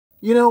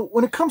You know,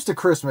 when it comes to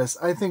Christmas,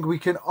 I think we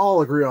can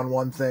all agree on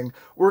one thing,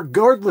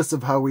 regardless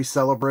of how we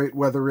celebrate,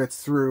 whether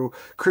it's through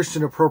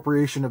Christian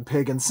appropriation of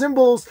pagan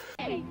symbols,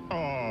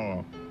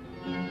 Oh,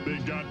 they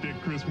got their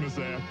Christmas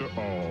after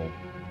all.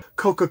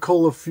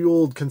 Coca-Cola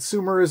fueled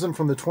consumerism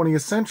from the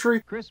 20th century,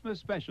 Christmas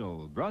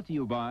special brought to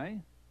you by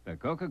the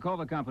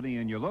Coca-Cola Company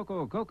and your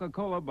local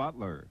Coca-Cola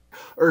bottler.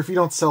 or if you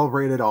don't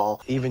celebrate at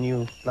all. Even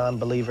you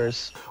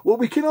non-believers. What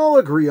we can all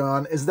agree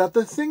on is that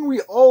the thing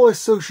we all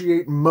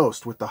associate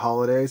most with the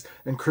holidays,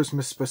 and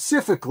Christmas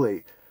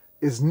specifically,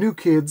 is New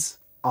Kids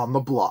on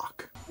the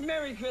Block.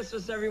 Merry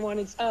Christmas, everyone.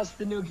 It's us,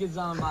 the New Kids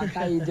on the Block.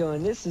 How you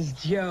doing? This is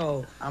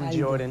Joe. I'm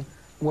Jordan.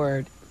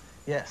 Word.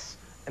 Yes.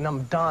 And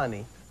I'm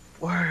Donnie.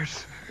 Word.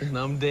 And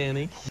I'm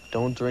Danny.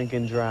 Don't drink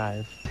and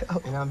drive.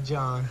 And I'm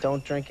John.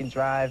 Don't drink and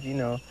drive, you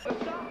know.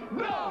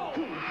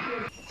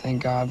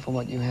 Thank God for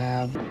what you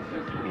have.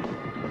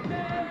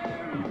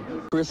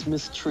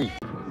 Christmas tree.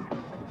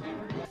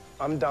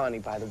 I'm Donnie,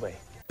 by the way.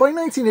 By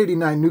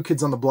 1989, New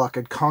Kids on the Block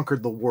had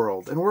conquered the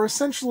world, and were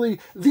essentially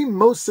the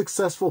most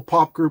successful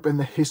pop group in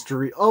the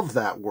history of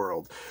that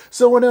world.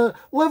 So in a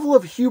level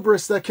of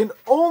hubris that can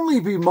only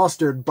be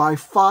mustered by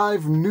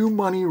 5 new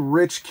money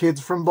rich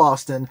kids from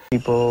Boston,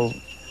 People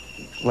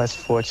less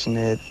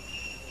fortunate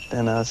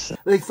than us.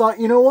 they thought,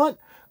 you know what?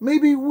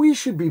 Maybe we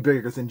should be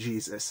bigger than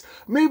Jesus.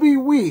 Maybe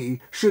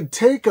we should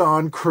take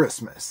on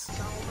Christmas.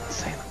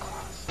 Santa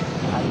Claus.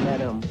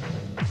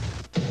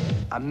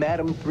 I met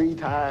him 3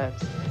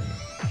 times.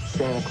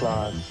 Santa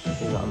Claus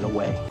is on the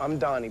way. I'm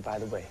Donnie, by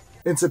the way.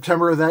 In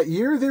September of that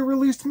year, they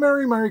released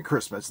Merry Merry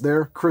Christmas,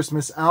 their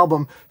Christmas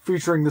album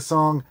featuring the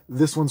song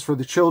This One's for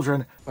the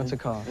Children. What's it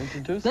called?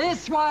 Introduce?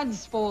 This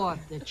one's for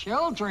the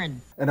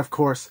children. And of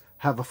course,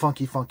 Have a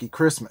Funky Funky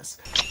Christmas.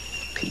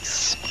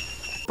 Peace.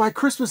 By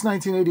Christmas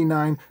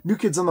 1989, New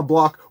Kids on the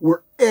Block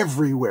were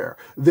everywhere.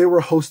 They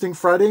were hosting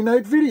Friday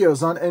night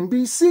videos on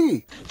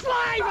NBC.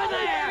 Flavor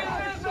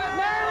there!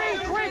 Merry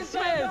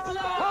Christmas!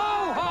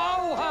 Ho,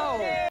 ho,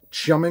 ho!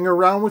 Chumming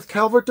around with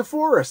Calvert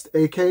DeForest,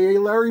 aka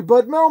Larry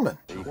Bud Melman.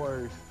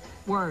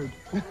 Word.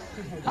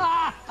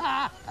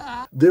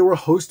 They were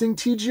hosting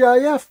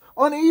TGIF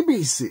on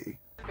ABC.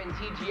 And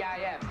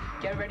TGIF.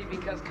 Get ready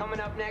because coming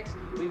up next,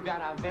 we've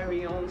got our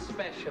very own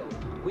special.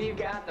 We've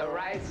got the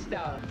right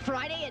stuff.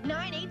 Friday at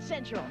 9, 8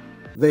 Central.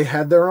 They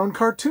had their own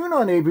cartoon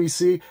on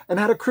ABC and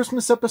had a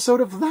Christmas episode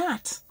of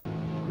that.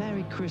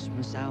 Merry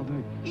Christmas,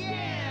 Albert.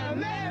 Yeah,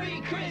 Merry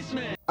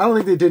Christmas! I don't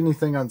think they did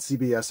anything on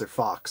CBS or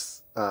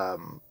Fox,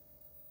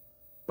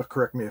 but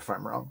correct me if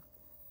I'm wrong.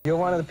 You're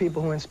one of the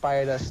people who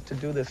inspired us to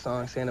do this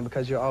song, Santa,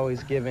 because you're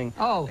always giving.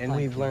 Oh, and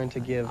we've learned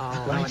to give.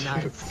 nice.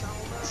 Santa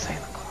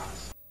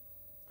Claus.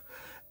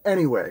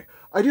 Anyway,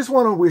 I just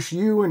want to wish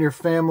you and your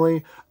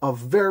family a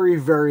very,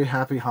 very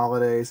happy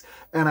holidays,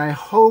 and I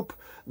hope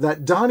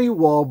that Donnie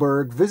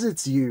Wahlberg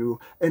visits you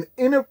and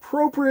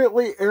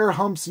inappropriately air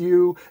humps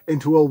you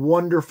into a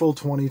wonderful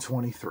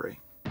 2023.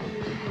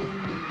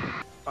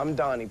 I'm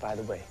Donnie, by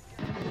the way.